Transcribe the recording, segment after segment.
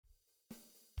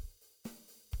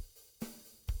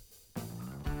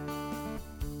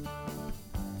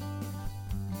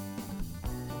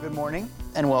Good morning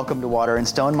and welcome to Water and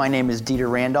Stone. My name is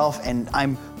Dieter Randolph and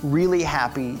I'm really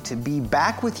happy to be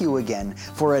back with you again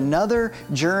for another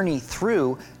journey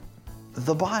through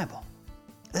the Bible.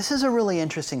 This is a really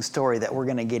interesting story that we're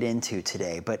going to get into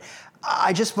today, but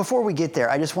before we get there,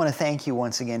 I just want to thank you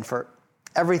once again for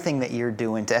everything that you're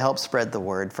doing to help spread the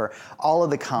word, for all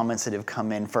of the comments that have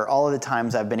come in, for all of the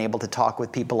times I've been able to talk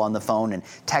with people on the phone and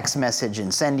text message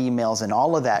and send emails and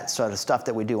all of that sort of stuff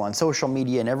that we do on social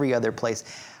media and every other place.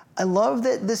 I love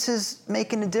that this is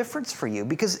making a difference for you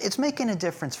because it's making a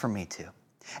difference for me too.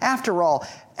 After all,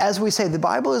 as we say, the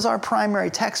Bible is our primary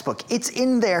textbook. It's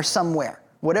in there somewhere.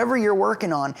 Whatever you're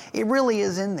working on, it really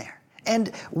is in there.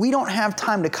 And we don't have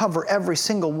time to cover every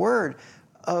single word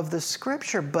of the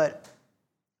scripture, but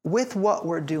with what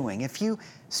we're doing, if you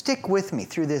stick with me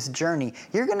through this journey,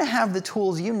 you're going to have the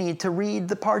tools you need to read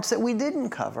the parts that we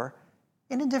didn't cover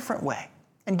in a different way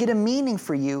and get a meaning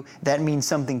for you that means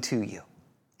something to you.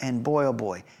 And boy, oh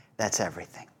boy, that's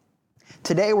everything.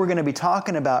 Today we're going to be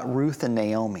talking about Ruth and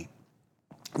Naomi.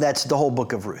 That's the whole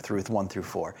book of Ruth, Ruth 1 through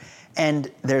 4.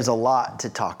 And there's a lot to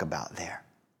talk about there.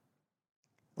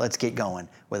 Let's get going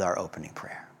with our opening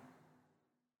prayer.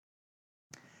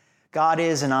 God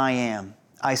is and I am.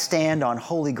 I stand on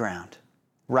holy ground.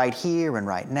 Right here and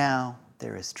right now,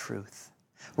 there is truth.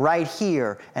 Right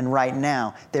here and right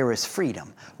now, there is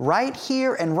freedom. Right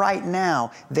here and right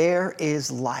now, there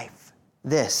is life.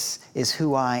 This is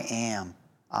who I am.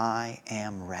 I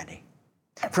am ready.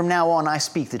 From now on, I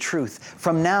speak the truth.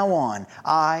 From now on,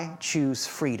 I choose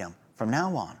freedom. From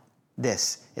now on,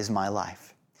 this is my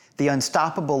life. The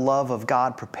unstoppable love of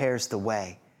God prepares the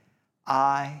way.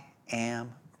 I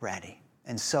am ready.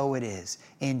 And so it is.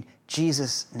 In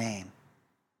Jesus' name,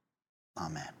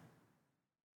 amen.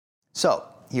 So,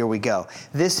 here we go.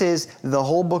 This is the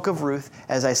whole book of Ruth,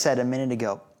 as I said a minute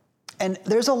ago. And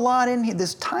there's a lot in here,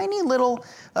 this tiny little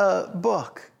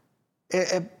book,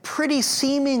 a pretty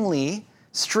seemingly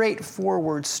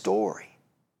straightforward story.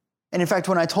 And in fact,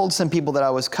 when I told some people that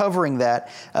I was covering that,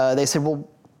 they said, well,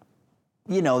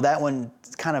 you know, that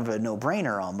one's kind of a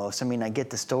no-brainer almost. I mean, I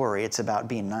get the story. It's about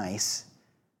being nice,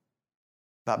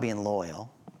 about being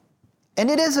loyal. And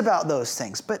it is about those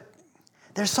things, but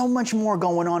there's so much more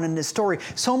going on in this story,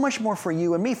 so much more for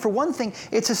you and me. For one thing,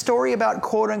 it's a story about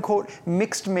quote-unquote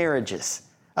mixed marriages,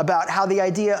 about how the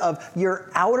idea of your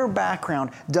outer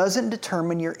background doesn't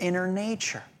determine your inner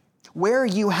nature. Where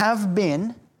you have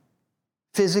been,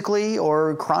 physically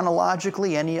or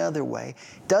chronologically, any other way,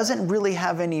 doesn't really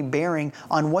have any bearing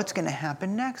on what's going to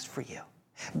happen next for you.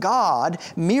 God,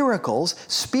 miracles,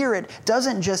 Spirit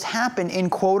doesn't just happen in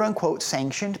quote-unquote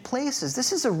sanctioned places.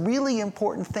 This is a really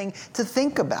important thing to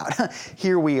think about.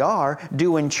 Here we are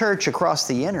doing church across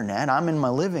the internet. I'm in my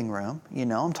living room. You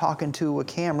know, I'm talking to a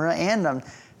camera and I'm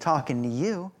talking to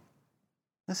you.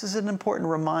 This is an important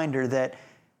reminder that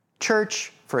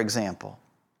church, for example,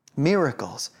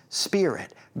 miracles,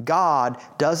 Spirit, God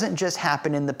doesn't just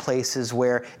happen in the places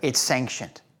where it's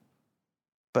sanctioned,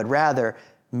 but rather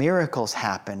miracles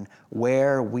happen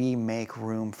where we make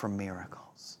room for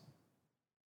miracles.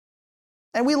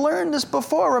 And we learned this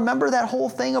before. Remember that whole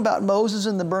thing about Moses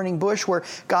and the burning bush where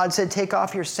God said, take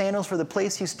off your sandals for the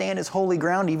place you stand is holy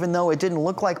ground, even though it didn't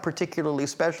look like a particularly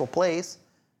special place.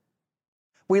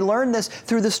 We learned this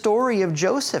through the story of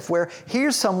Joseph, where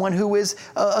here's someone who is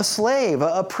a slave,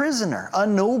 a prisoner, a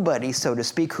nobody, so to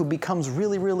speak, who becomes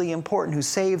really, really important, who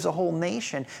saves a whole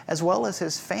nation as well as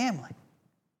his family.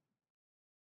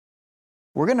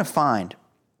 We're going to find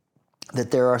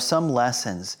that there are some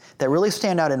lessons that really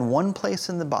stand out in one place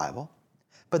in the Bible,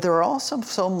 but there are also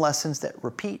some lessons that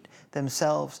repeat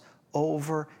themselves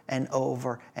over and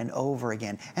over and over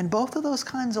again. And both of those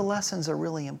kinds of lessons are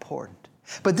really important.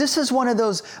 But this is one of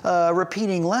those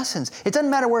repeating lessons. It doesn't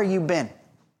matter where you've been.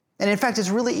 And in fact, it's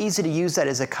really easy to use that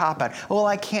as a cop-out. Well,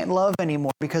 I can't love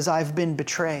anymore because I've been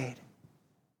betrayed.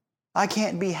 I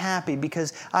can't be happy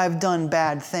because I've done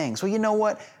bad things. Well, you know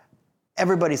what?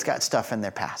 Everybody's got stuff in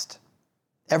their past.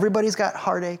 Everybody's got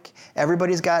heartache.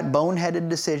 Everybody's got boneheaded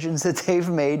decisions that they've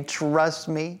made. Trust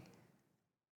me.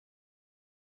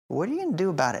 What are you going to do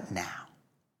about it now?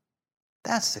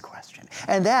 That's the question.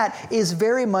 And that is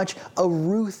very much a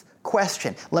Ruth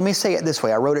question. Let me say it this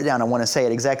way. I wrote it down. I want to say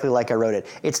it exactly like I wrote it.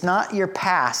 It's not your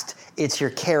past, it's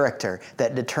your character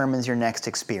that determines your next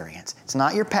experience. It's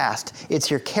not your past,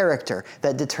 it's your character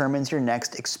that determines your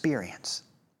next experience.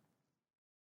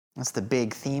 That's the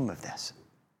big theme of this.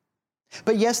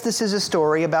 But yes, this is a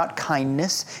story about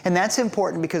kindness, and that's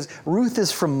important because Ruth is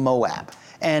from Moab,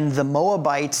 and the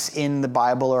Moabites in the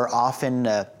Bible are often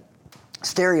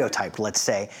stereotyped, let's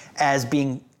say, as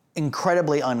being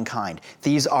incredibly unkind.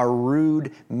 These are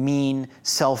rude, mean,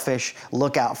 selfish,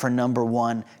 look out for number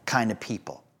one kind of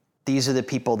people. These are the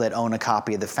people that own a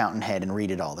copy of the Fountainhead and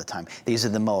read it all the time. These are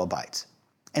the Moabites.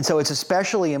 And so it's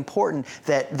especially important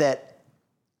that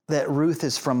Ruth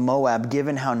is from Moab,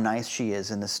 given how nice she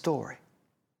is in the story.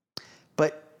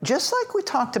 But just like we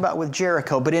talked about with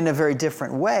Jericho, but in a very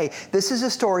different way, this is a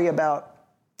story about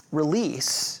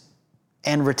release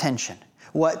and retention.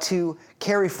 What to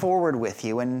carry forward with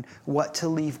you and what to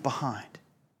leave behind.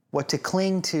 What to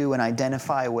cling to and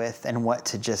identify with, and what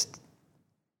to just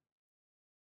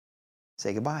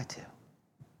say goodbye to.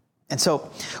 And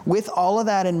so, with all of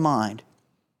that in mind,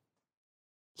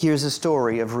 here's a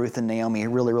story of Ruth and Naomi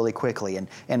really, really quickly.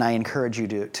 And I encourage you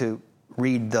to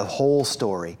read the whole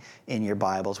story in your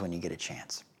Bibles when you get a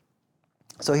chance.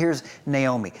 So here's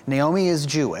Naomi. Naomi is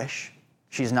Jewish.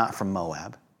 She's not from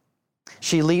Moab.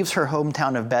 She leaves her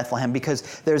hometown of Bethlehem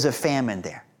because there's a famine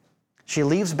there. She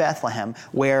leaves Bethlehem,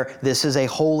 where this is a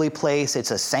holy place.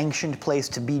 It's a sanctioned place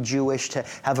to be Jewish, to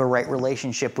have a right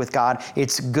relationship with God.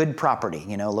 It's good property,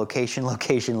 location,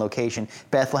 location, location.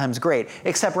 Bethlehem's great,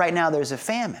 except right now there's a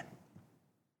famine.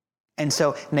 And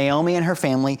so Naomi and her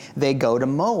family, they go to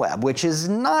Moab, which is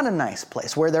not a nice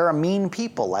place, where there are mean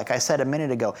people, like I said a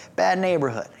minute ago. Bad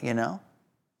neighborhood,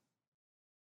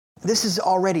 This is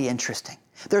already interesting.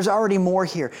 There's already more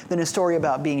here than a story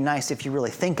about being nice if you really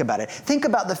think about it. Think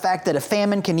about the fact that a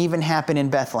famine can even happen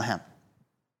in Bethlehem.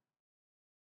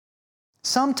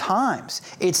 Sometimes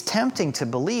it's tempting to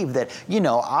believe that,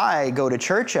 I go to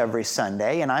church every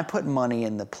Sunday and I put money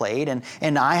in the plate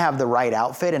and I have the right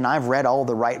outfit and I've read all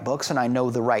the right books and I know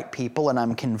the right people and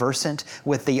I'm conversant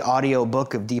with the audio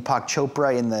book of Deepak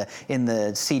Chopra in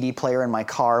the CD player in my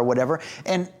car or whatever.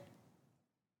 And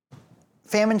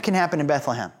famine can happen in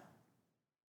Bethlehem.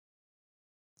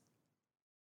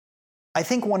 I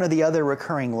think one of the other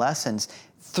recurring lessons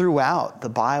throughout the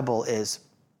Bible is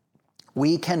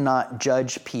we cannot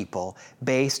judge people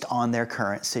based on their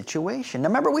current situation. Now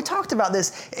remember, we talked about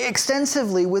this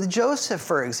extensively with Joseph,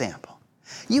 for example.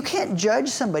 You can't judge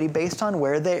somebody based on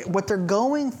what they're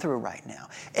going through right now.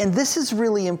 And this is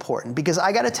really important because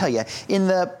I got to tell you, in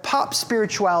the pop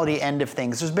spirituality end of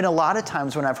things, there's been a lot of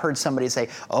times when I've heard somebody say,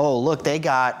 oh, look, they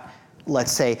got,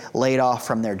 let's say, laid off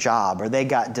from their job, or they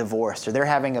got divorced, or they're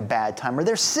having a bad time, or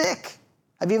they're sick.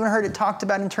 I've even heard it talked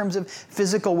about in terms of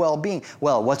physical well-being.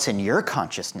 Well, what's in your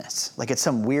consciousness? Like it's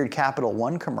some weird Capital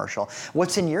One commercial.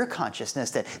 What's in your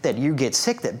consciousness that you get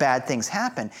sick, that bad things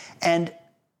happen? And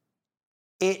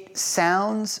it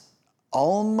sounds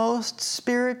almost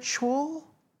spiritual,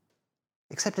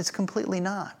 except it's completely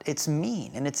not. It's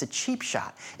mean, and it's a cheap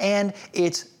shot, and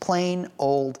it's plain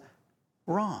old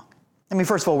wrong. I mean,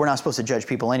 first of all, we're not supposed to judge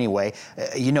people anyway.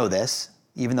 You know this,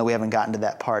 even though we haven't gotten to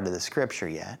that part of the scripture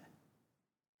yet.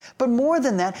 But more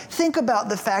than that, think about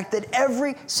the fact that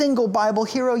every single Bible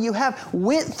hero you have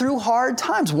went through hard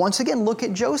times. Once again, look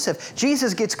at Joseph.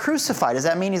 Jesus gets crucified. Does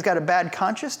that mean he's got a bad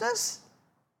consciousness?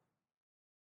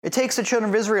 It takes the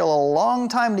children of Israel a long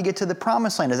time to get to the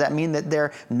promised land. Does that mean that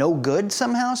they're no good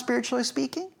somehow, spiritually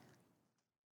speaking?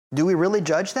 Do we really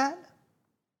judge that?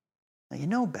 Now, you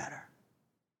know better.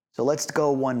 So let's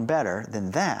go one better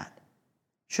than that.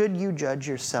 Should you judge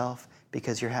yourself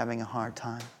because you're having a hard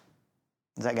time?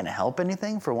 Is that going to help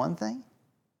anything, for one thing?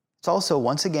 It's also,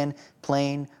 once again,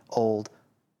 plain old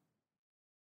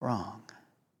wrong.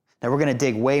 Now, we're going to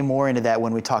dig way more into that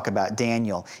when we talk about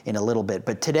Daniel in a little bit.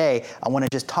 But today, I want to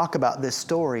just talk about this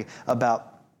story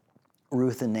about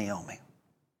Ruth and Naomi.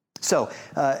 So,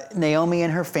 Naomi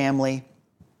and her family,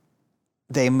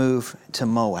 they move to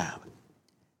Moab.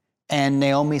 And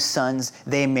Naomi's sons,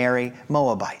 they marry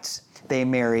Moabites. They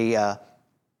marry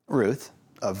Ruth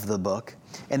of the book,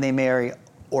 and they marry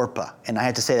Orpah. And I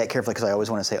had to say that carefully because I always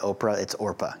want to say Oprah. It's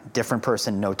Orpah. Different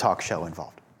person, no talk show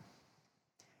involved.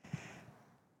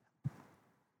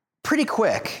 Pretty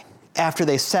quick after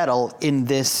they settle in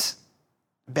this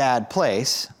bad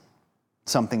place,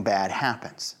 something bad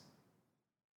happens.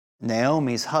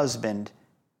 Naomi's husband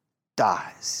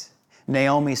dies.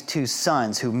 Naomi's two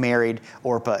sons, who married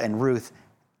Orpah and Ruth,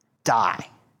 die.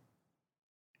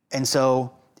 And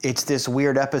so it's this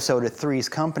weird episode of Three's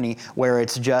Company where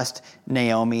it's just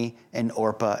Naomi and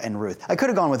Orpah and Ruth. I could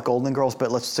have gone with Golden Girls,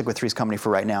 but let's stick with Three's Company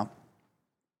for right now.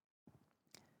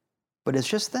 But it's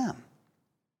just them.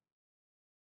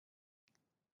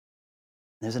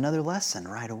 There's another lesson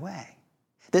right away.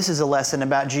 This is a lesson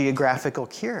about geographical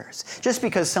cures. Just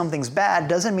because something's bad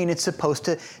doesn't mean it's supposed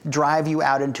to drive you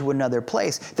out into another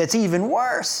place that's even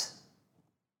worse.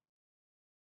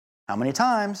 How many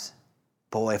times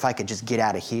Boy, if I could just get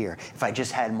out of here, if I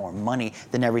just had more money,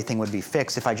 then everything would be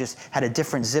fixed. If I just had a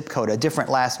different zip code, a different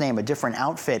last name, a different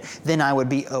outfit, then I would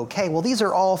be okay. Well, these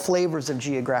are all flavors of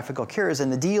geographical cures, and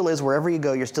the deal is wherever you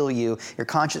go, you're still you. Your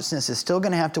consciousness is still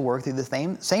going to have to work through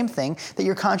the same thing that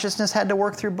your consciousness had to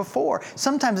work through before.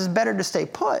 Sometimes it's better to stay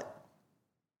put.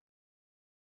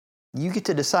 You get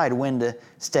to decide when to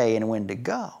stay and when to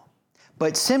go.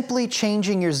 But simply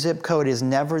changing your zip code is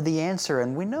never the answer,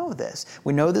 and we know this.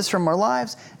 We know this from our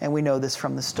lives, and we know this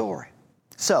from the story.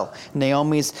 So,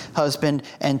 Naomi's husband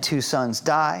and 2 sons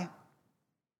die,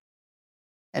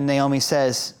 and Naomi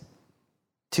says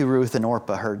to Ruth and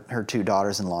Orpah, her 2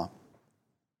 daughters-in-law,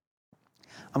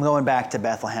 I'm going back to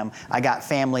Bethlehem. I got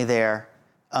family there.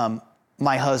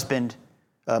 My husband,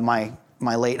 my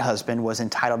late husband, was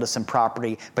entitled to some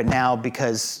property, but now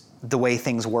because the way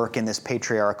things work in this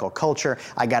patriarchal culture,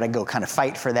 I got to go kind of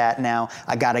fight for that now.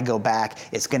 I got to go back.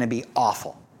 It's going to be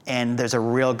awful. And there's a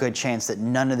real good chance that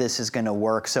none of this is going to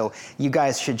work. So you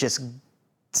guys should just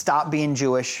stop being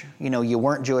Jewish. You know, you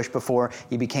weren't Jewish before.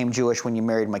 You became Jewish when you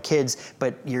married my kids.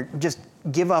 But you're just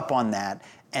give up on that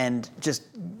and just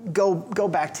go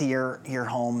back to your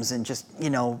homes and just, you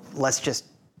know, let's just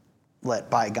let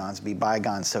bygones be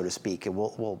bygones, so to speak. And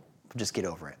we'll just get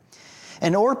over it.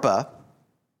 And Orpah,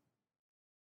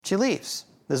 she leaves.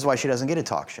 This is why she doesn't get a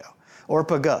talk show.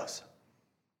 Orpah goes.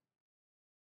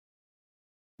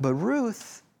 But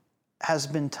Ruth has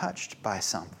been touched by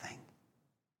something.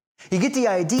 You get the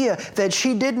idea that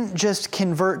she didn't just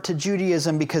convert to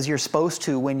Judaism because you're supposed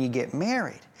to when you get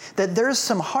married. That there's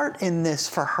some heart in this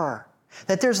for her.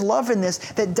 That there's love in this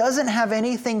that doesn't have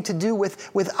anything to do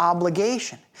with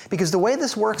obligation. Because the way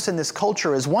this works in this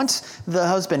culture is once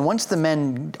the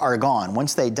men are gone,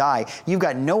 once they die, you've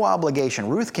got no obligation.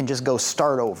 Ruth can just go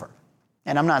start over.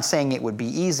 And I'm not saying it would be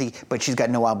easy, but she's got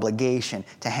no obligation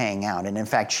to hang out. And in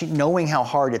fact, knowing how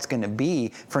hard it's going to be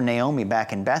for Naomi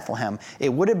back in Bethlehem, it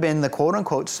would have been the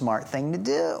quote-unquote smart thing to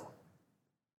do.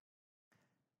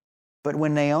 But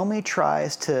when Naomi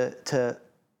tries to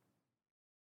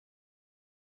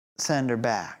send her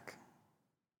back,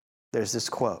 there's this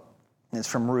quote. It's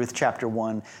from Ruth chapter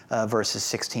 1, verses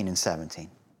 16 and 17.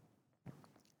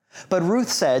 But Ruth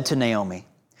said to Naomi,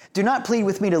 "Do not plead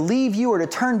with me to leave you or to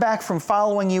turn back from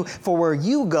following you, for where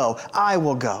you go, I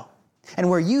will go. And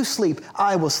where you sleep,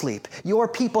 I will sleep. Your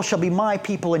people shall be my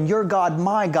people, and your God,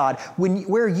 my God.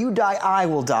 Where you die, I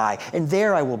will die, and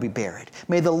there I will be buried.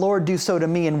 May the Lord do so to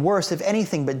me, and worse, if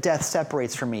anything but death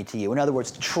separates from me to you." In other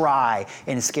words, try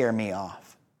and scare me off.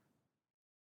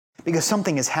 Because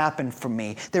something has happened for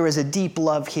me. There is a deep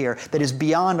love here that is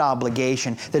beyond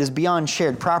obligation, that is beyond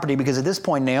shared property, because at this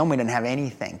point, Naomi didn't have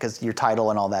anything, because your title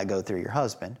and all that go through your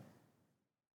husband.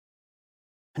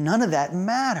 None of that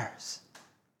matters.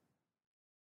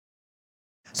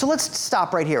 So let's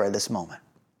stop right here at this moment.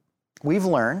 We've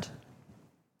learned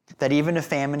that even a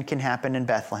famine can happen in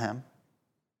Bethlehem.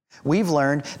 We've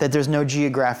learned that there's no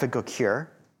geographical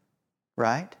cure,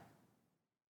 right?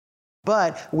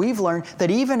 But we've learned that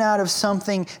even out of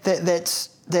something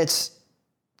that's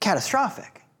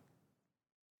catastrophic,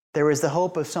 there is the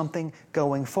hope of something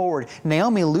going forward.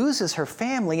 Naomi loses her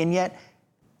family, and yet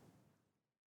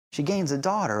she gains a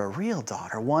daughter, a real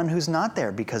daughter, one who's not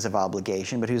there because of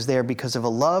obligation, but who's there because of a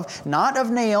love, not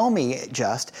of Naomi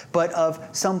just, but of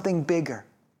something bigger.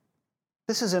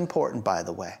 This is important, by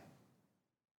the way.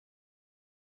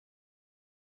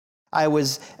 I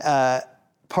was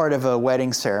part of a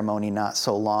wedding ceremony not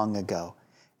so long ago,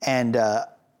 and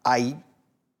I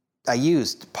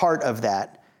used part of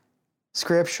that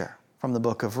scripture from the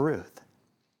book of Ruth.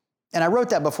 And I wrote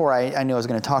that before I knew I was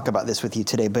going to talk about this with you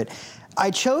today, but I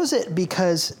chose it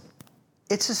because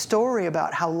it's a story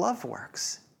about how love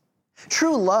works.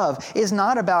 True love is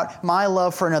not about my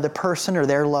love for another person or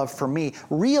their love for me.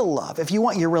 Real love, if you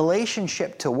want your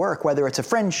relationship to work, whether it's a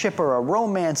friendship or a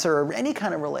romance or any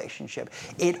kind of relationship,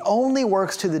 it only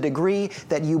works to the degree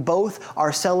that you both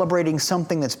are celebrating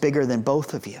something that's bigger than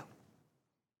both of you.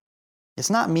 It's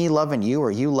not me loving you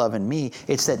or you loving me.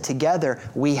 It's that together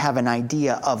we have an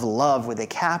idea of love with a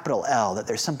capital L, that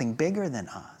there's something bigger than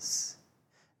us.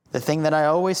 The thing that I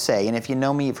always say, and if you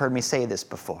know me, you've heard me say this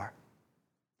before,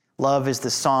 love is the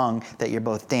song that you're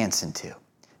both dancing to.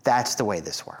 That's the way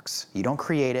this works. You don't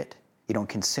create it. You don't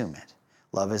consume it.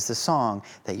 Love is the song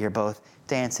that you're both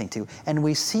dancing to. And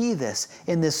we see this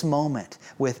in this moment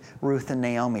with Ruth and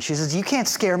Naomi. She says, "You can't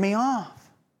scare me off."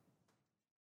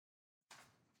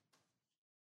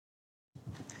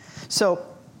 So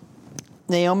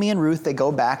Naomi and Ruth, they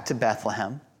go back to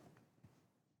Bethlehem,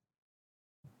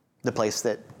 the place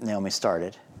that Naomi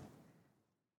started.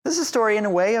 This is a story in a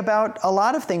way about a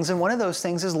lot of things, and one of those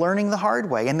things is learning the hard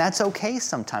way, and that's okay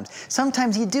sometimes.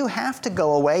 Sometimes you do have to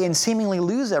go away and seemingly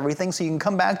lose everything so you can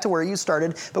come back to where you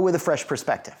started, but with a fresh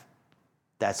perspective.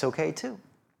 That's okay too.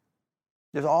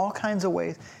 There's all kinds of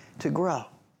ways to grow.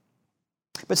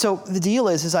 But so the deal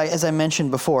is, as I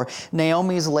mentioned before,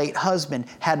 Naomi's late husband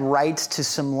had rights to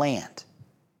some land.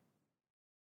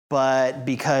 But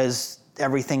because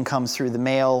everything comes through the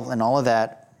mail and all of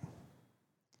that,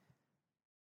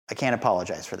 I can't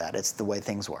apologize for that. It's the way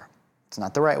things were. It's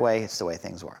not the right way, it's the way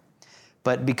things were.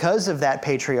 But because of that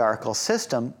patriarchal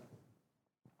system,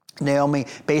 Naomi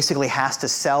basically has to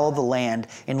sell the land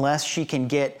unless she can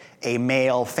get a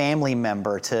male family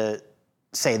member to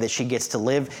say that she gets to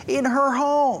live in her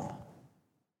home.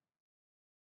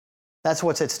 That's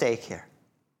what's at stake here.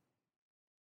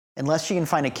 Unless she can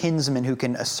find a kinsman who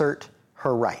can assert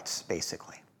her rights,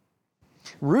 basically.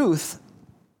 Ruth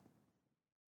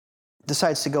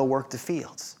decides to go work the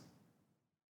fields.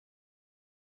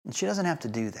 And she doesn't have to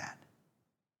do that.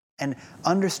 And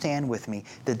understand with me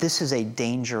that this is a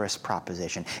dangerous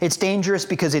proposition. It's dangerous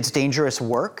because it's dangerous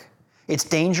work. It's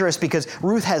dangerous because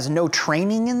Ruth has no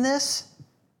training in this.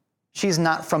 She's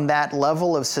not from that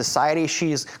level of society.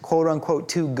 She's quote unquote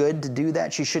too good to do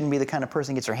that. She shouldn't be the kind of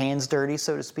person who gets her hands dirty,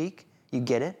 so to speak. You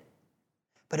get it?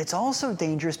 But it's also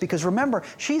dangerous because remember,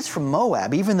 she's from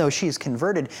Moab. Even though she's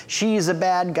converted, she's a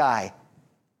bad guy.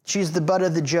 She's the butt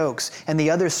of the jokes. And the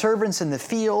other servants in the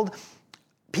field,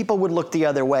 people would look the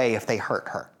other way if they hurt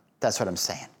her. That's what I'm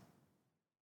saying.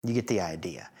 You get the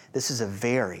idea. This is a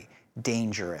very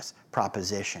dangerous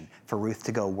proposition for Ruth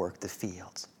to go work the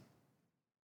fields.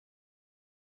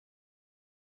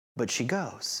 But she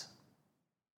goes.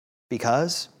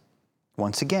 Because,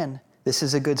 once again, this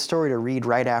is a good story to read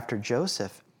right after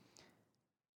Joseph.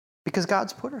 Because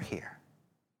God's put her here.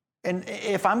 And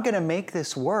if I'm going to make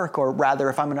this work, or rather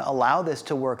if I'm going to allow this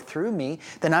to work through me,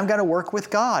 then I'm going to work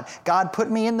with God. God put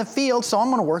me in the field, so I'm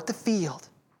going to work the field.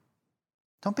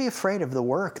 Don't be afraid of the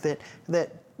work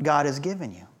that God has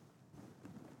given you.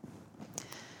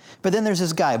 But then there's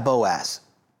this guy, Boaz.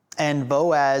 And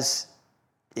Boaz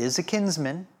is a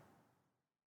kinsman.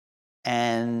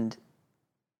 And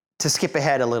to skip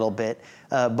ahead a little bit,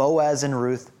 Boaz and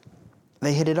Ruth,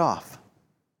 they hit it off.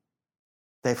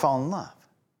 They fall in love.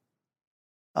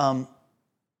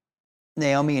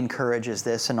 Naomi encourages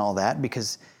this and all that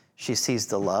because she sees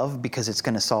the love, because it's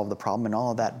going to solve the problem and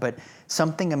all of that. But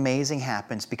something amazing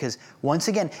happens because once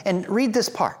again, and read this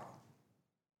part.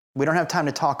 We don't have time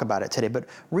to talk about it today, but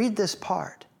read this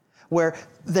part where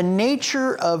the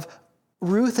nature of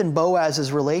Ruth and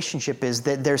Boaz's relationship is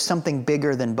that there's something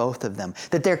bigger than both of them,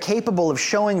 that they're capable of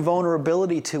showing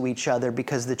vulnerability to each other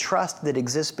because the trust that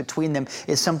exists between them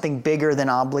is something bigger than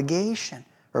obligation.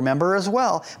 Remember as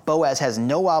well, Boaz has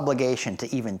no obligation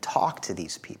to even talk to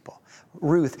these people.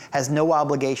 Ruth has no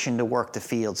obligation to work the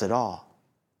fields at all.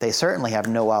 They certainly have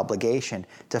no obligation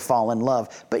to fall in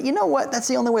love. But you know what? That's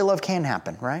the only way love can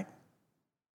happen, right?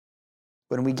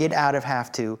 When we get out of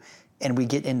have to and we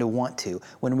get into want to,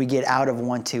 when we get out of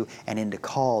want to and into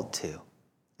called to,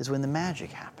 is when the magic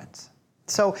happens.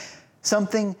 So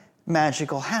something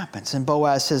magical happens. And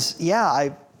Boaz says, yeah,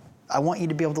 I want you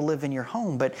to be able to live in your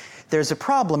home, but there's a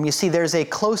problem. You see, there's a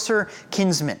closer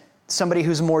kinsman, somebody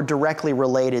who's more directly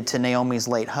related to Naomi's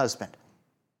late husband.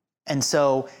 And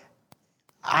so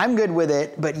I'm good with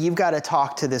it, but you've got to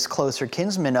talk to this closer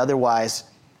kinsman. Otherwise,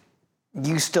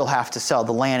 you still have to sell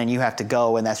the land and you have to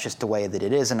go, and that's just the way that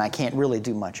it is, and I can't really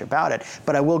do much about it,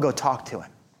 but I will go talk to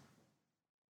him.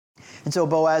 And so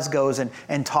Boaz goes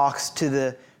and talks to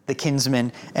the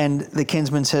kinsman, and the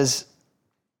kinsman says,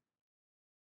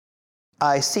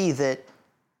 I see that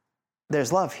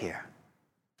there's love here.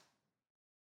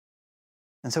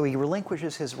 And so he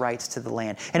relinquishes his rights to the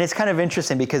land. And it's kind of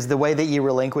interesting because the way that you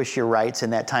relinquish your rights in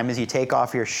that time is you take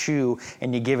off your shoe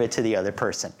and you give it to the other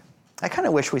person. I kind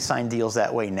of wish we signed deals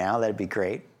that way now. That'd be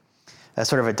great. That's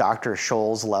sort of a Dr.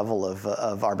 Scholl's level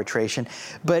of arbitration.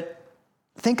 But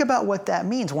think about what that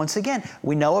means. Once again,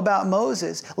 we know about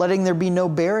Moses letting there be no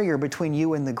barrier between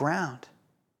you and the ground.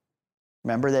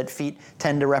 Remember that feet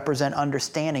tend to represent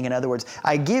understanding. In other words,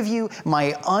 I give you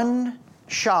my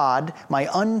unshod, my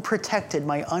unprotected,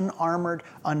 my unarmored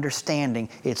understanding.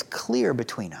 It's clear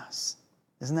between us.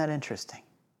 Isn't that interesting?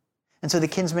 And so the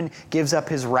kinsman gives up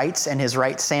his rights and his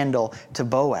right sandal to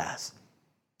Boaz.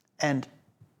 And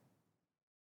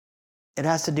it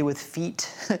has to do with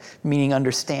feet, meaning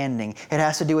understanding. It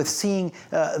has to do with seeing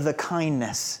the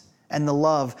kindness and the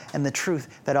love and the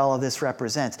truth that all of this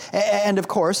represents. And of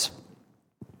course,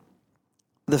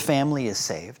 the family is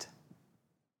saved.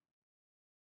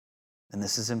 And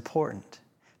this is important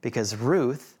because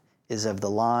Ruth is of the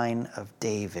line of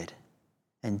David.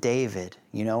 And David,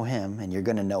 you know him, and you're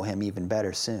going to know him even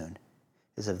better soon,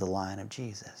 is of the line of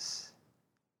Jesus.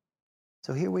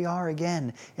 So here we are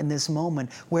again in this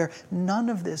moment where none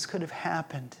of this could have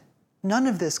happened. None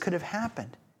of this could have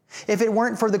happened. If it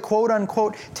weren't for the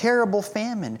quote-unquote terrible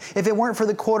famine, if it weren't for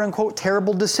the quote-unquote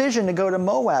terrible decision to go to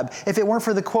Moab, if it weren't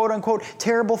for the quote-unquote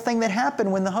terrible thing that happened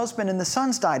when the husband and the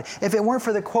sons died, if it weren't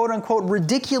for the quote-unquote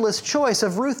ridiculous choice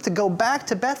of Ruth to go back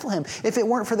to Bethlehem, if it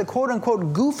weren't for the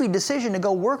quote-unquote goofy decision to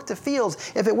go work the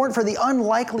fields, if it weren't for the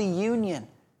unlikely union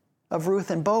of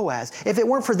Ruth and Boaz, if it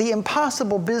weren't for the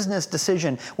impossible business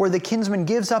decision where the kinsman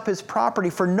gives up his property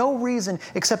for no reason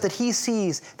except that he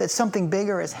sees that something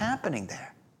bigger is happening there.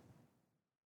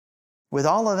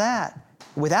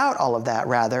 Without all of that,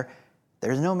 rather,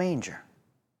 there's no manger.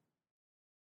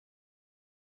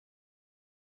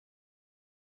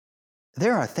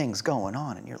 There are things going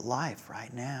on in your life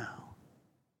right now.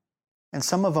 And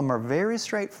some of them are very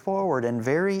straightforward and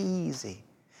very easy.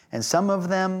 And some of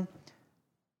them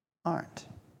aren't.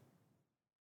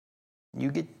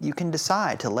 You can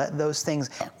decide to let those things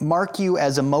mark you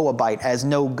as a Moabite, as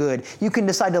no good. You can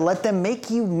decide to let them make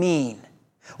you mean.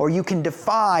 Or you can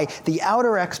defy the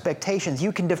outer expectations.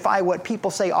 You can defy what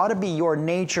people say ought to be your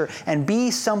nature and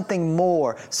be something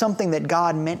more, something that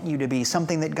God meant you to be,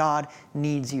 something that God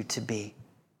needs you to be.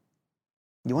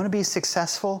 You want to be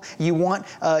successful? You want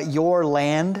your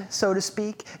land, so to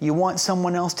speak? You want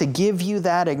someone else to give you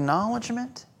that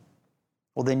acknowledgement?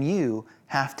 Well, then you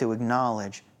have to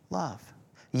acknowledge love.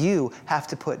 You have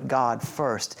to put God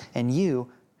first, and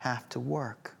you have to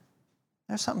work.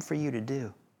 There's something for you to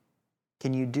do.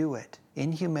 Can you do it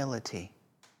in humility,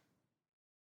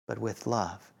 but with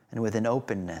love and with an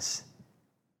openness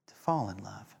to fall in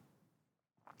love?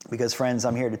 Because, friends,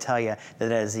 I'm here to tell you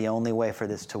that is the only way for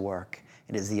this to work.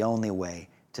 It is the only way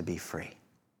to be free.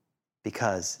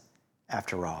 Because,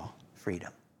 after all,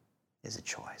 freedom is a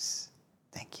choice.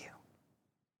 Thank you.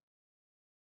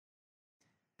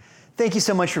 Thank you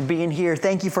so much for being here.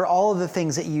 Thank you for all of the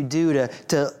things that you do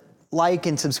to like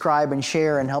and subscribe and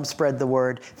share and help spread the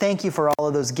word. Thank you for all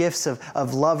of those gifts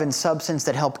of love and substance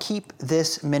that help keep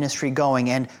this ministry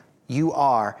going. And you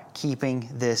are keeping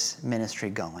this ministry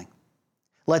going.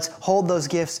 Let's hold those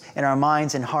gifts in our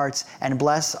minds and hearts and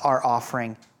bless our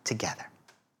offering together.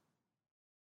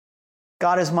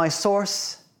 God is my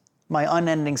source, my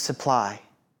unending supply.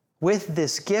 With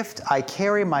this gift, I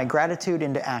carry my gratitude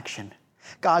into action.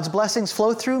 God's blessings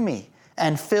flow through me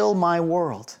and fill my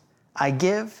world. I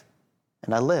give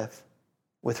and I live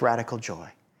with radical joy.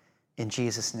 In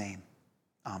Jesus' name,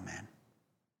 amen.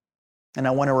 And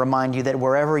I want to remind you that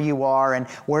wherever you are and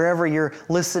wherever you're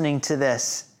listening to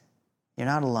this, you're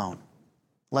not alone.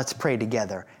 Let's pray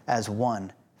together as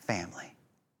one family.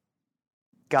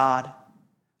 God,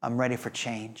 I'm ready for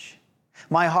change.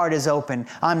 My heart is open.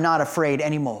 I'm not afraid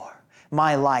anymore.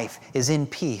 My life is in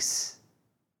peace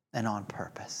and on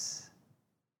purpose.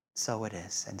 So it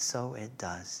is, and so it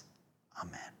does.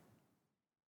 Amen.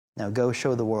 Now go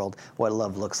show the world what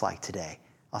love looks like today.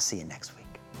 I'll see you next week.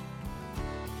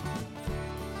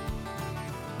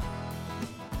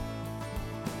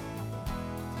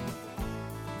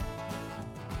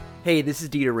 Hey, this is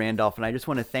Dieter Randolph, and I just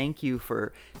want to thank you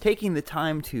for taking the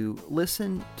time to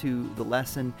listen to the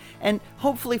lesson and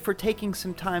hopefully for taking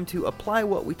some time to apply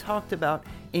what we talked about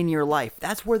in your life.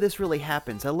 That's where this really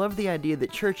happens. I love the idea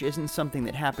that church isn't something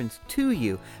that happens to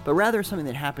you, but rather something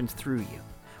that happens through you.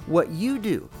 What you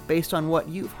do based on what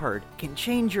you've heard can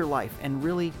change your life and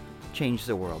really change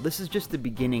the world. This is just the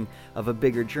beginning of a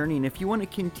bigger journey, and if you want to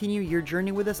continue your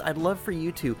journey with us, I'd love for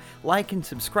you to like and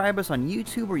subscribe us on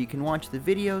YouTube, where you can watch the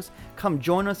videos. Come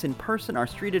join us in person. Our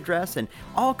street address and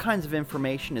all kinds of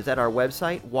information is at our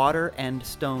website,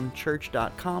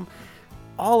 waterandstonechurch.com.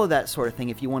 All of that sort of thing.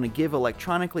 If you want to give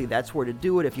electronically, that's where to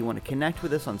do it. If you want to connect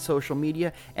with us on social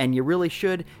media, and you really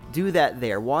should, do that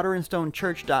there,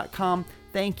 waterandstonechurch.com.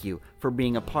 Thank you for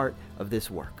being a part of this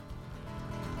work.